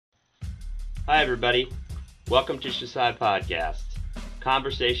Hi, everybody. Welcome to Shesai Podcasts,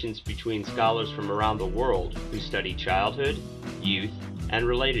 conversations between scholars from around the world who study childhood, youth, and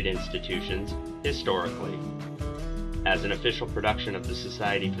related institutions historically. As an official production of the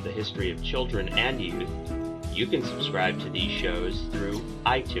Society for the History of Children and Youth, you can subscribe to these shows through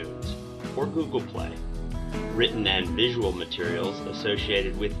iTunes or Google Play. Written and visual materials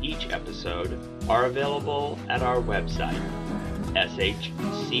associated with each episode are available at our website,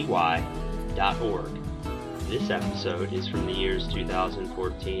 shcy.org. This episode is from the years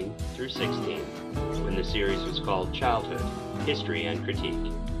 2014 through 16, when the series was called Childhood, History and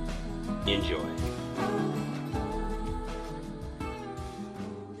Critique. Enjoy.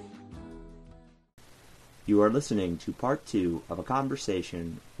 You are listening to part 2 of a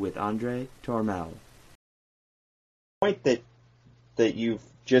conversation with Andre Tormel. The point that you've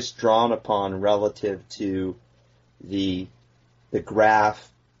just drawn upon relative to the graph,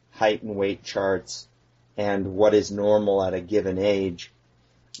 height and weight charts, and what is normal at a given age,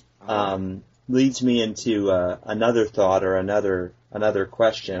 leads me into another thought or another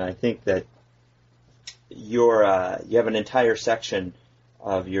question. I think that you have an entire section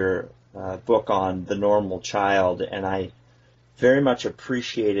of your book on the normal child, and I very much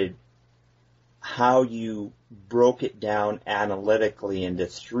appreciated how you broke it down analytically into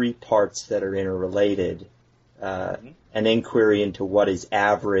 3 parts that are interrelated. An inquiry into what is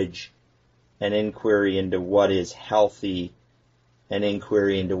average, an inquiry into what is healthy, an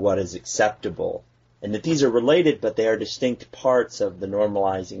inquiry into what is acceptable. And that these are related, but they are distinct parts of the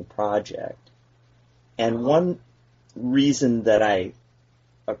normalizing project. And one reason that I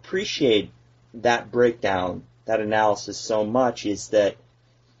appreciate that breakdown, that analysis so much, is that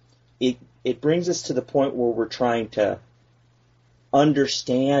it brings us to the point where we're trying to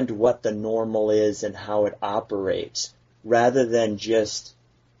understand what the normal is and how it operates, rather than just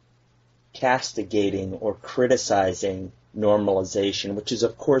castigating or criticizing normalization, which is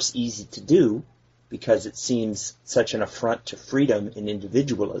of course easy to do because it seems such an affront to freedom and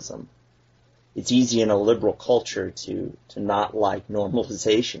individualism. It's easy in a liberal culture to not like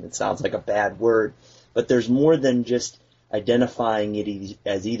normalization. It sounds like a bad word, but there's more than just identifying it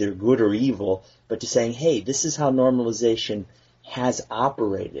as either good or evil, but to saying, hey, this is how normalization has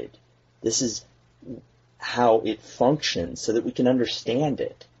operated. This is how it functions so that we can understand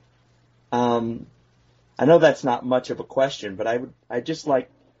it. I know that's not much of a question, but I'd just like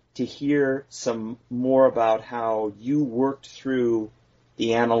to hear some more about how you worked through the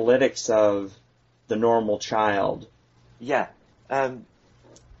analytics of the normal child. Yeah.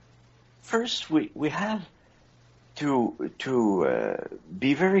 First, we have to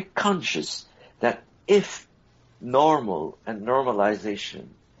be very conscious that if normal and normalization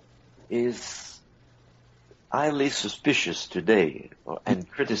is highly suspicious today and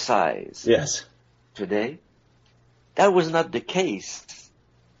criticized today, that was not the case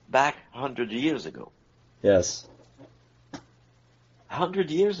back 100 years ago. Yes.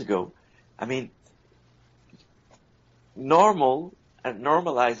 100 years ago, I mean, normal and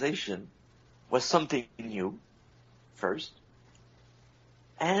normalization was something new, first,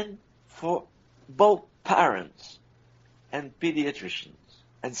 and for both parents and pediatricians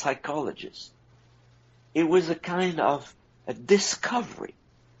and psychologists, it was a kind of a discovery.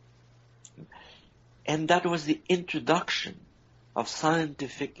 And that was the introduction of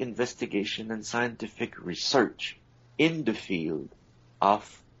scientific investigation and scientific research in the field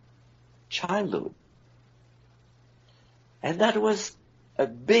of childhood. And that was a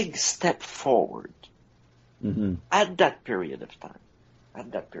big step forward at that period of time.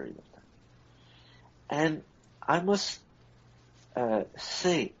 And I must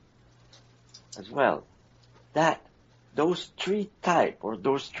say as well that those 3 types or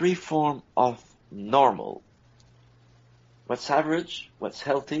those 3 forms of normal, what's average, what's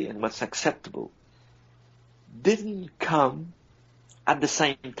healthy, and what's acceptable, didn't come at the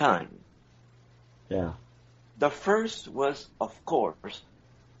same time. Yeah. The first was, of course,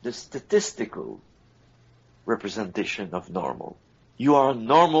 the statistical representation of normal. You are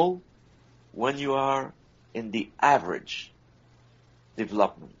normal when you are in the average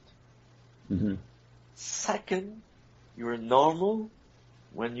development. Mm-hmm. Second, you are normal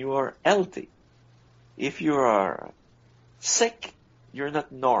when you are healthy. If you are sick, you're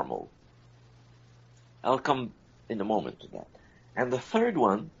not normal. I'll come in a moment to that. And the third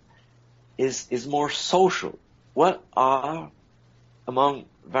one is more social. What are, among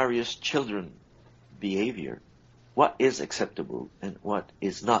various children behavior, what is acceptable and what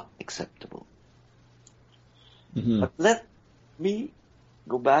is not acceptable? But let me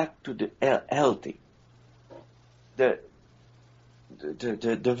go back to the healthy. The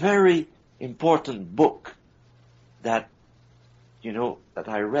very important book that, that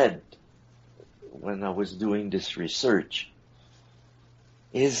I read when I was doing this research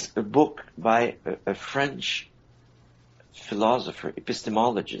is a book by a French philosopher,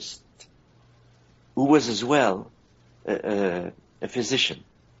 epistemologist, who was as well a physician.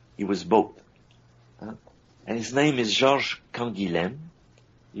 He was both. And his name is Georges Canguilhem.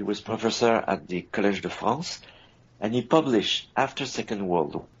 He was professor at the Collège de France, and he published, after Second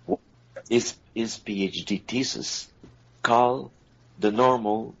World War, his PhD thesis called The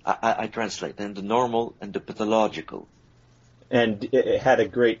Normal, I translate, and The Normal and the Pathological. And it had a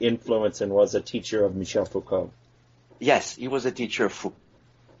great influence and was a teacher of Michel Foucault. Yes, he was a teacher of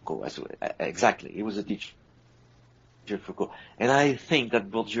Foucault. Exactly, he was a teacher of Foucault. And I think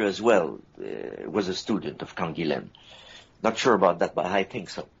that Bourdieu as well was a student of Canguilhem. Not sure about that, but I think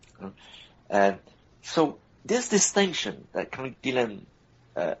so. So this distinction that Canguilhem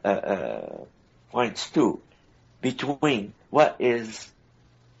points to between what is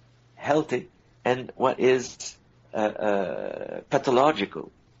healthy and what is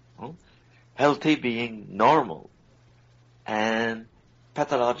pathological. Healthy being normal, and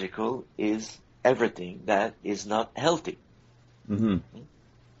pathological is everything that is not healthy. Mm-hmm.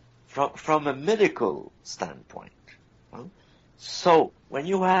 From a medical standpoint. So when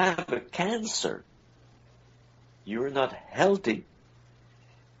you have a cancer, you're not healthy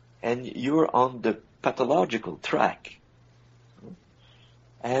and you're on the pathological track.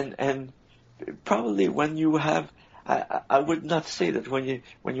 And probably when you have, I would not say that when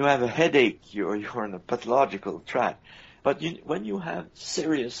you have a headache, you're on a pathological track. But when you have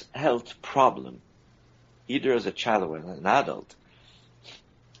serious health problem, either as a child or as an adult,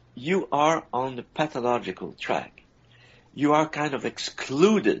 you are on the pathological track. You are kind of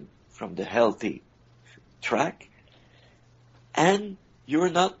excluded from the healthy track, and you're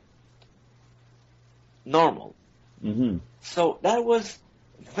not normal. Mm-hmm. So that was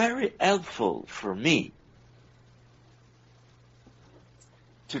very helpful for me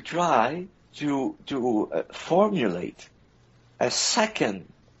to try to formulate a second,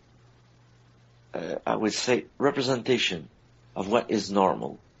 I would say, representation of what is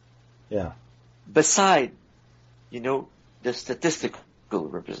normal. Yeah. Beside, the statistical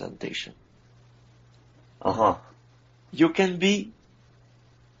representation. Uh-huh. You can be,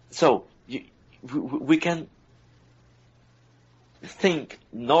 so we can think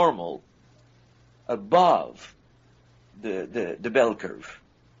normal above the bell curve.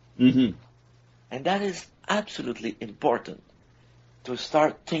 Mm-hmm. And that is absolutely important to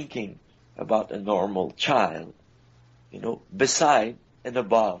start thinking about a normal child, beside and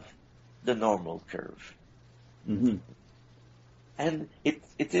above the normal curve. Mm-hmm. And it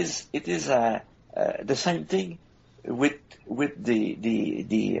is the same thing with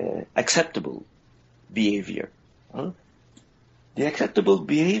the acceptable behavior. The acceptable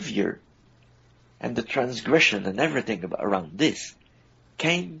behavior and the transgression and everything around this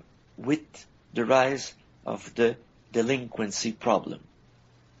came with the rise of the delinquency problem.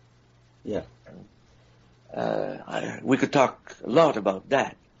 Yeah. We could talk a lot about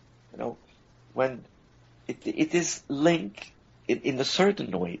that. When it is linked in a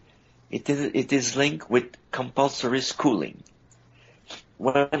certain way, it is linked with compulsory schooling.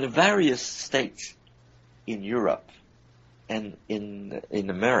 When various states in Europe and in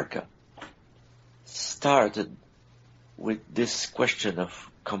America started with this question of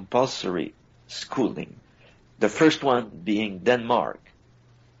compulsory schooling, the first one being Denmark,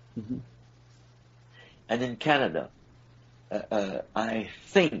 mm-hmm. and in Canada, I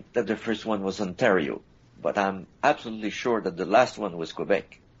think that the first one was Ontario, but I'm absolutely sure that the last one was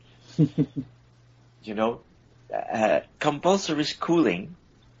Quebec. Compulsory schooling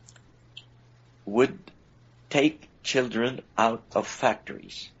would take children out of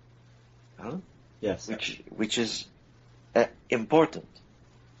factories. Yes. Which is important.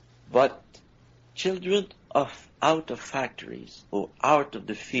 But children out of factories or out of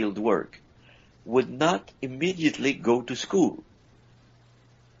the field work would not immediately go to school.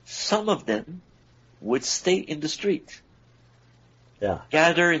 Some of them would stay in the street,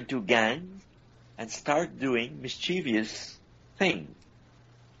 gather into gangs, and start doing mischievous things.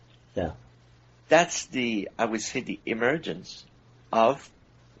 Yeah. That's I would say, the emergence of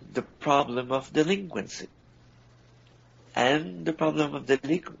the problem of delinquency. And the problem of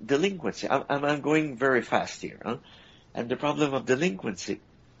delinquency, I'm going very fast here, and the problem of delinquency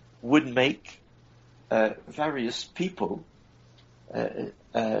would make various people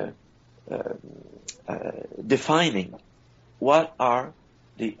defining what are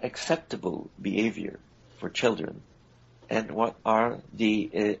the acceptable behavior for children and what are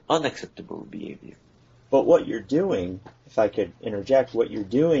the unacceptable behavior. But what you're doing, if I could interject, what you're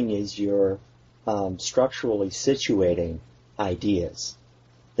doing is you're structurally situating ideas.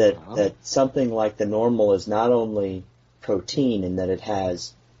 That something like the normal is not only protein in that it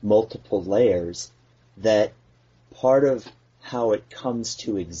has multiple layers, that part of how it comes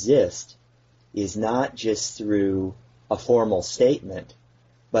to exist is not just through a formal statement,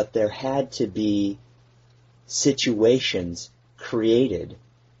 but there had to be situations created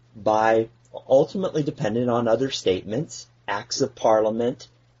by, ultimately dependent on other statements, acts of parliament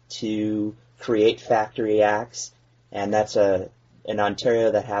to create factory acts, and that's in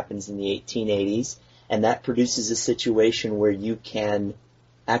Ontario that happens in the 1880s, and that produces a situation where you can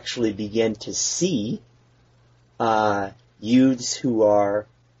actually begin to see youths who are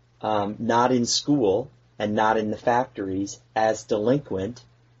not in school and not in the factories as delinquent,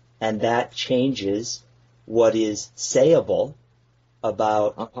 and that changes what is sayable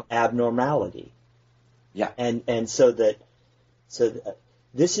about abnormality. Yeah. And so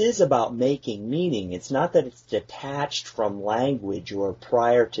this is about making meaning. It's not that it's detached from language or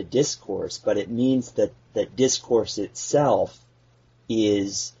prior to discourse, but it means that discourse itself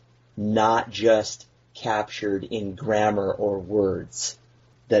is not just captured in grammar or words,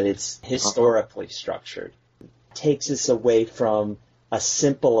 that it's historically structured. It takes us away from a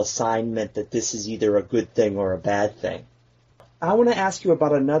simple assignment that this is either a good thing or a bad thing. I want to ask you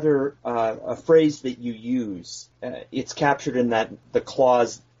about another a phrase that you use. It's captured in the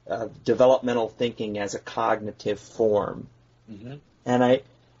clause of developmental thinking as a cognitive form. Mm-hmm. And I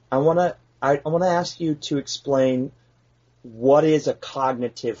want to ask you to explain what is a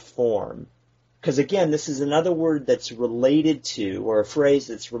cognitive form. Because again, this is another word that's related to, or a phrase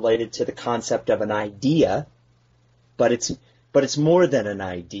that's related to the concept of an idea, but it's more than an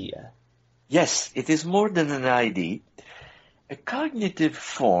idea. Yes, it is more than an idea. A cognitive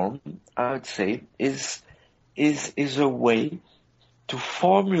form, I would say, is a way to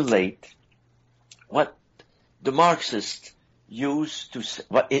formulate what the Marxists use to,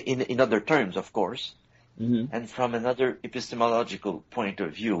 in other terms, of course, mm-hmm. and from another epistemological point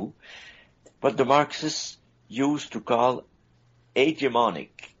of view, what the Marxists used to call hegemonic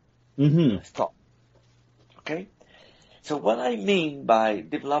mm-hmm. thought. Okay? So what I mean by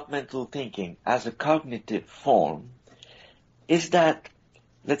developmental thinking as a cognitive form is that,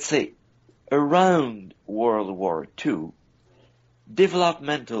 let's say, around World War II,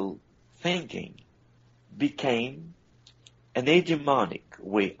 developmental thinking became an hegemonic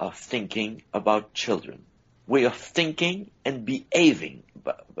way of thinking about children, way of thinking and behaving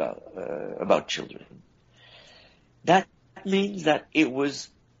about children. That means that it was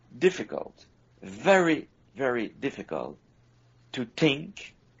difficult, very, very difficult to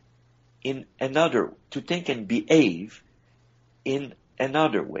think and behave in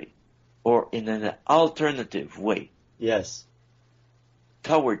another way, or in an alternative way. Yes.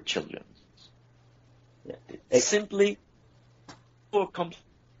 Toward children. Yeah. It's simply more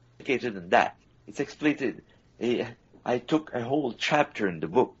complicated than that. It's explained. I took a whole chapter in the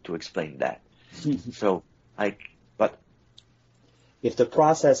book to explain that. But if the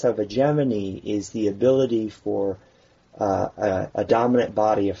process of hegemony is the ability for a dominant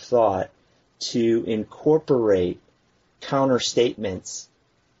body of thought to incorporate counter statements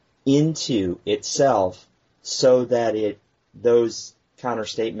into itself so that those counter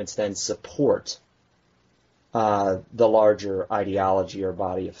statements then support the larger ideology or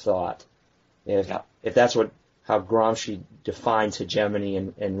body of thought. If that's how Gramsci defines hegemony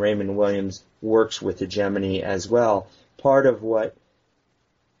and Raymond Williams works with hegemony as well, part of what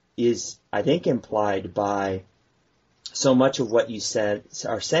is, I think, implied by so much of what you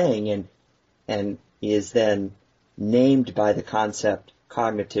are saying and is then named by the concept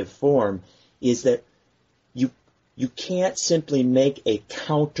cognitive form is that you can't simply make a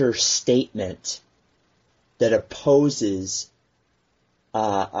counter statement that opposes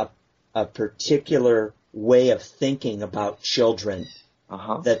a particular way of thinking about children.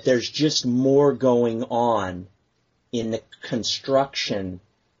 Uh-huh. That there's just more going on in the construction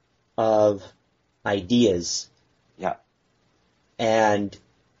of ideas. Yeah. And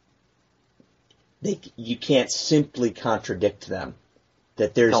you can't simply contradict them.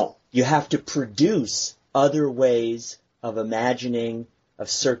 That you have to produce other ways of imagining, of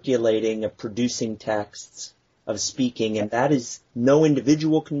circulating, of producing texts, of speaking, and that is, no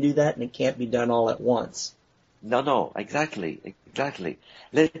individual can do that, and it can't be done all at once. No, exactly.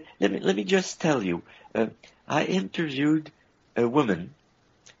 Let me just tell you, I interviewed a woman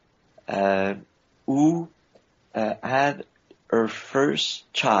who had her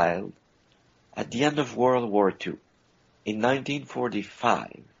first child at the end of World War II. in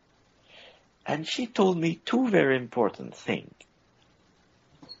 1945. And she told me two very important things.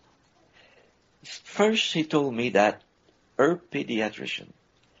 First, she told me that her pediatrician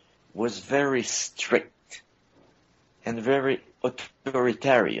was very strict and very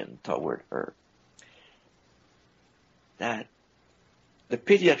authoritarian toward her. That the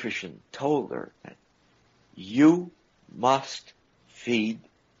pediatrician told her that you must feed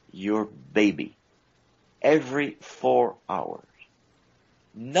your baby every 4 hours,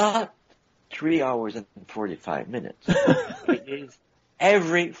 not 3 hours and 45 minutes. It is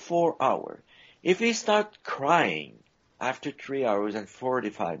every 4 hours. If he starts crying after 3 hours and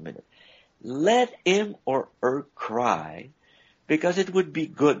 45 minutes, let him or her cry, because it would be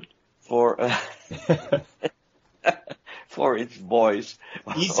good for for its voice.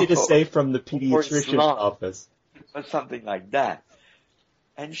 Easy to say from the pediatrician's office. Or something like that.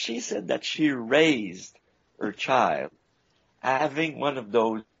 And she said that she raised her child having one of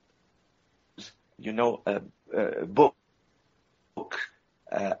those, book,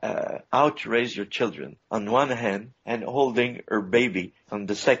 how to raise your children on one hand and holding her baby on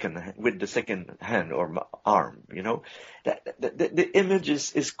the second hand, with the second hand or arm, The image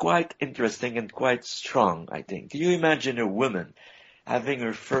is quite interesting and quite strong, I think. Can you imagine a woman having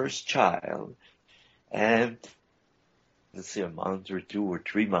her first child and, let's say, a month or 2 or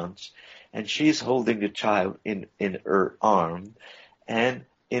 3 months, and she's holding the child in her arm, and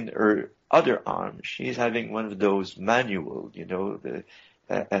in her other arm, she's having one of those manual,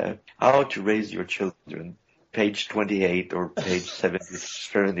 how to raise your children, page 28 or page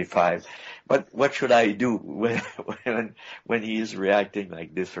 75. But what should I do when he is reacting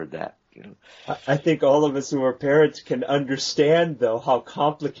like this or that? I think all of us who are parents can understand, though, how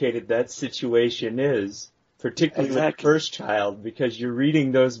complicated that situation is, particularly with the first child, because you're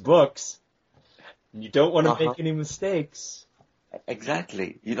reading those books and you don't want to make any mistakes.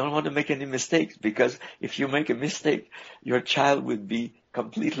 Exactly. You don't want to make any mistakes, because if you make a mistake, your child would be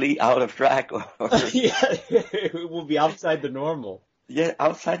completely out of track. Yeah, it will be outside the normal. Yeah,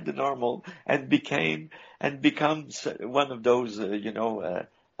 outside the normal, and becomes one of those,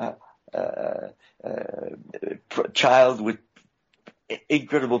 child with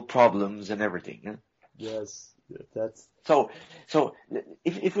incredible problems and everything. Huh? Yes, that's so.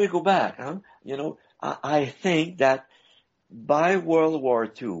 If we go back, I think that by World War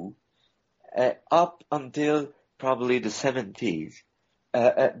II, up until probably the 70s,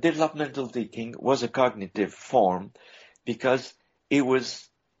 developmental thinking was a cognitive form, because it was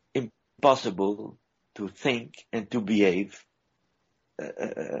impossible to think and to behave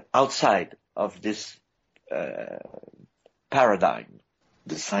outside of this paradigm.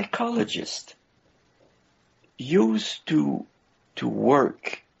 The psychologist used to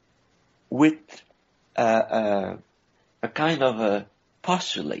work with a kind of a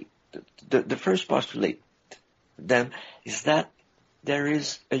postulate. The first postulate then is that there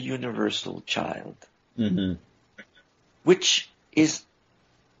is a universal child, which is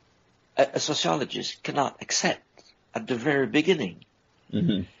a sociologist cannot accept at the very beginning.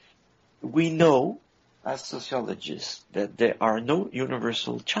 We know as sociologists that there are no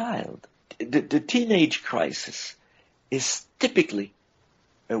universal child. The teenage crisis is typically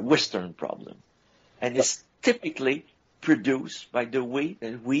a Western problem, and is typically produced by the way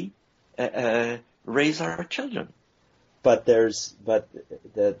that we raise our children. But the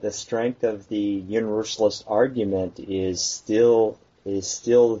strength of the universalist argument is still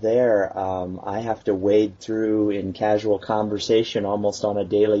there. I have to wade through in casual conversation almost on a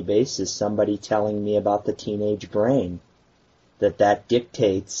daily basis somebody telling me about the teenage brain, that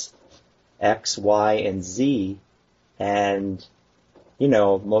dictates X, Y, and Z, and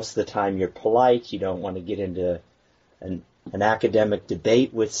most of the time you're polite. You don't want to get into an academic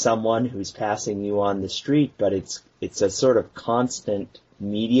debate with someone who's passing you on the street, but it's a sort of constant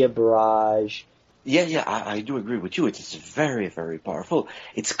media barrage. Yeah, I do agree with you. It's very, very powerful.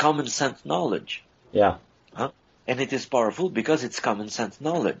 It's common sense knowledge. Yeah. And it is powerful because it's common sense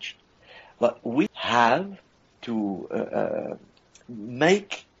knowledge. But we have to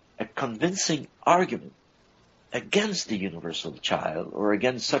make a convincing argument against the universal child, or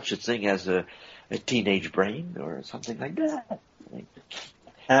against such a thing as a teenage brain or something like that.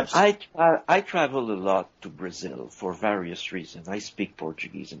 Absolutely. I travel a lot to Brazil for various reasons. I speak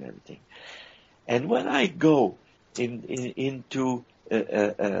Portuguese and everything. And when I go into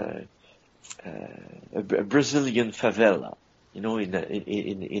a Brazilian favela,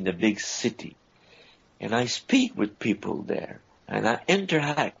 in a big city, and I speak with people there, and I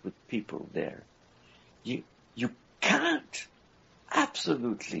interact with people there, you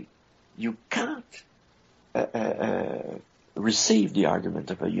can't receive the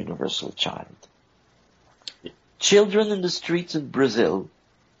argument of a universal child. Children in the streets in Brazil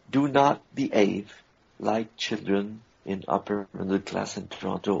do not behave like children in upper middle class in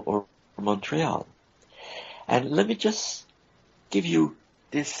Toronto or Montreal. And let me just give you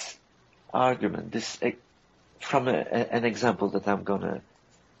this argument, from an example that I'm going to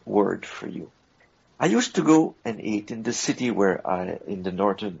word for you. I used to go and eat in the city in the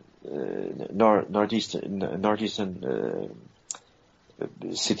northeastern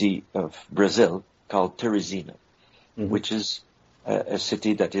city of Brazil called Teresina, which is a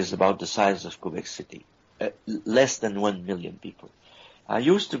city that is about the size of Quebec City, less than 1 million people. I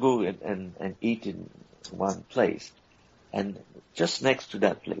used to go and eat in one place, and just next to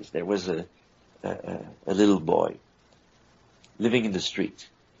that place there was a little boy living in the street.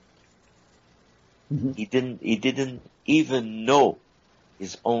 He didn't even know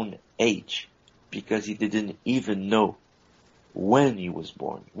his own age, because he didn't even know when he was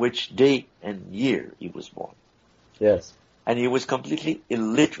born, which day and year he was born. Yes. And he was completely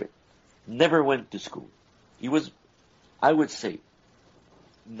illiterate, never went to school. He was, I would say,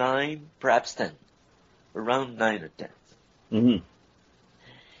 9, perhaps 10, around 9 or 10. Mm-hmm.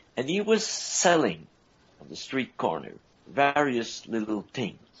 And he was selling on the street corner various little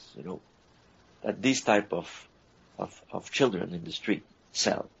things, that these type of children in the street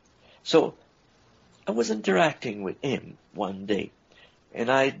sell. So I was interacting with him one day, and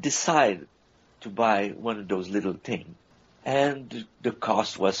I decided to buy one of those little things. And the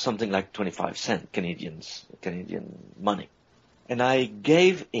cost was something like 25 cents Canadian money. And I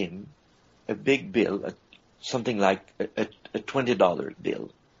gave him a big bill, something like a $20 bill.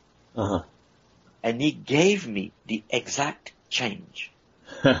 Uh-huh. And he gave me the exact change.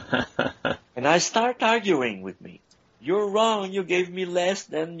 And I start arguing with me. You're wrong. You gave me less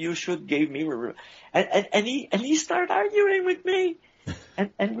than you should give me. And he started arguing with me.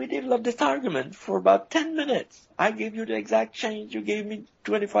 And we developed this argument for about 10 minutes. I gave you the exact change. You gave me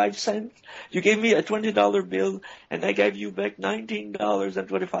 25 cents. You gave me a $20 bill, and I gave you back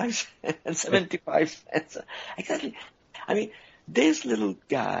 $19.25 and 75 cents. Exactly. I mean, this little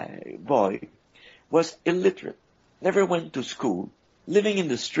boy was illiterate, never went to school, living in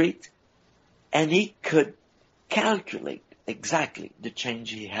the street, and he could calculate exactly the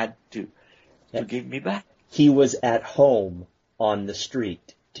change he had to give me back. He was at home on the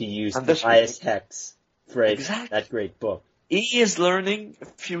street, to use Tobias Heck's phrase, exactly. That great book. He is learning a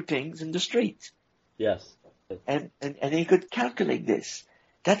few things in the street. Yes. And he could calculate this.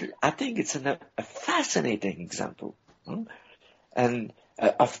 I think it's a fascinating example. And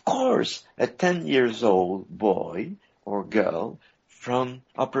of course, a 10 years old boy or girl from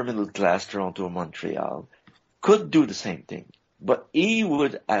upper middle class Toronto or Montreal could do the same thing. But he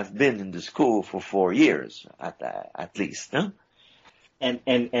would have been in the school for 4 years at least, no?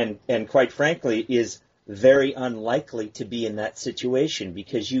 And quite frankly, is very unlikely to be in that situation,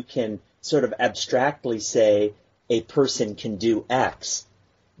 because you can sort of abstractly say a person can do X,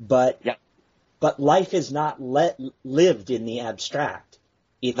 but life is not lived in the abstract.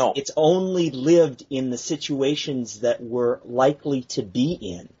 It's only lived in the situations that we're likely to be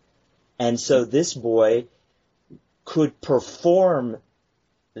in. And so this boy could perform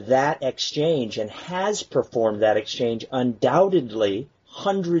that exchange, and has performed that exchange undoubtedly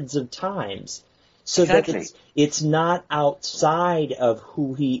hundreds of times, so exactly. That it's not outside of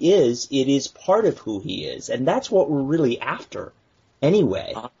who he is, it is part of who he is. And that's what we're really after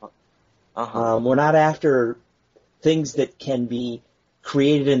anyway. We're not after things that can be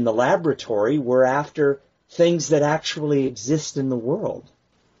created in the laboratory, we're after things that actually exist in the world.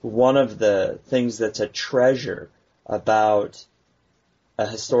 One of the things that's a treasure about a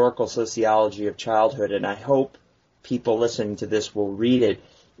historical sociology of childhood, and I hope people listening to this will read it,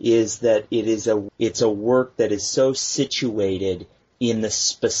 is that it's a work that is so situated in the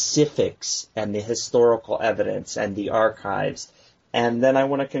specifics and the historical evidence and the archives. And then I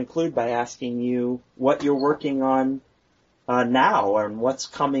want to conclude by asking you what you're working on now, and what's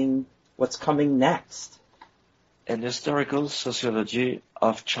coming next. An historical sociology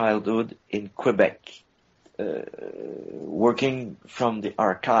of childhood in Quebec. Working from the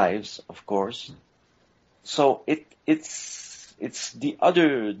archives, of course. So it's the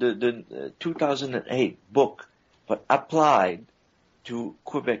 2008 book, but applied to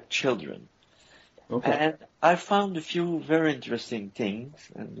Quebec children. Okay. And I found a few very interesting things,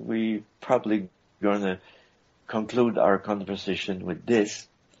 and we probably going to conclude our conversation with this.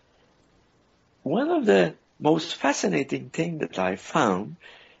 One of the most fascinating things that I found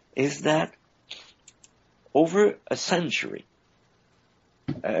is that over a century,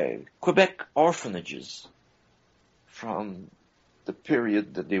 Quebec orphanages from the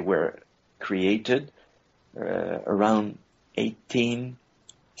period that they were created, around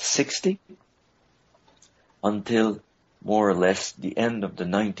 1860, until more or less the end of the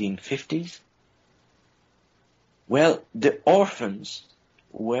 1950s. Well, the orphans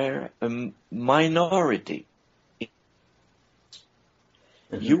were a minority.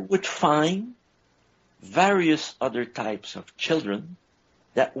 Mm-hmm. You would find various other types of children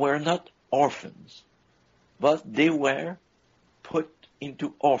that were not orphans, but they were put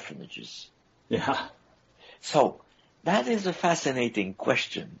into orphanages. Yeah. So that is a fascinating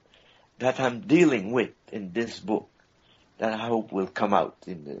question that I'm dealing with in this book, that I hope will come out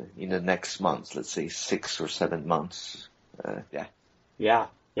in the next months, let's say 6 or 7 months. Yeah,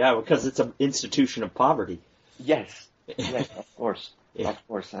 because it's an institution of poverty. Yes, of course, of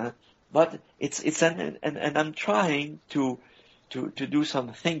course. But it's and I'm trying to do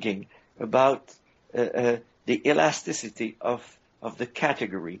some thinking about the elasticity of the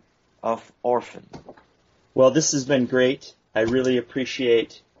category of orphan. Well, this has been great. I really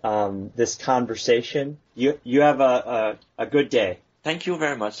appreciate this conversation. You have a good day. Thank you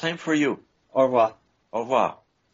very much. Same for you. Au revoir. Au revoir.